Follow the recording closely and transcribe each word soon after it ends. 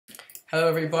Hello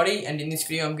everybody, and in this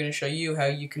video I'm going to show you how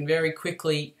you can very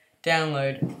quickly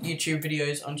download YouTube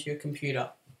videos onto your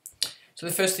computer. So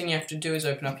the first thing you have to do is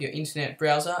open up your internet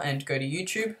browser and go to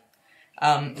YouTube.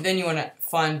 Then you want to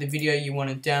find the video you want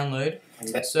to download.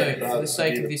 So for the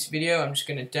sake of this video I'm just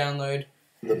going to download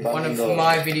one of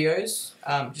my videos,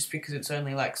 just because it's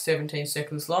only like 17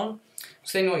 seconds long.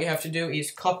 So then what you have to do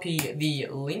is copy the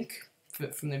link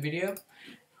from the video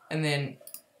and then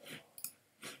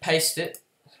paste it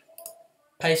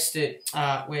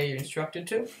where you're instructed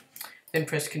to, then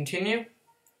press continue,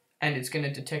 and it's going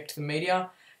to detect the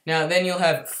media. Now then you'll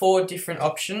have 4 different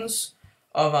options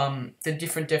of the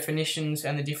different definitions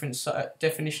and the different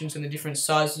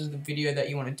sizes of the video that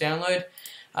you want to download.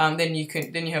 Then you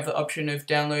have the option of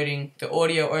downloading the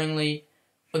audio only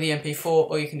or the MP4,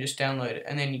 or you can just download it,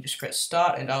 and then you just press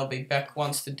start, and I'll be back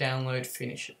once the download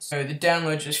finishes. So the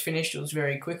download just finished. It was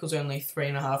very quick. It was only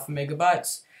 3.5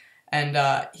 megabytes. And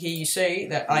here you see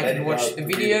that I can watch the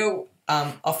video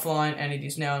offline, and it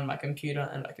is now on my computer,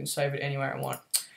 and I can save it anywhere I want.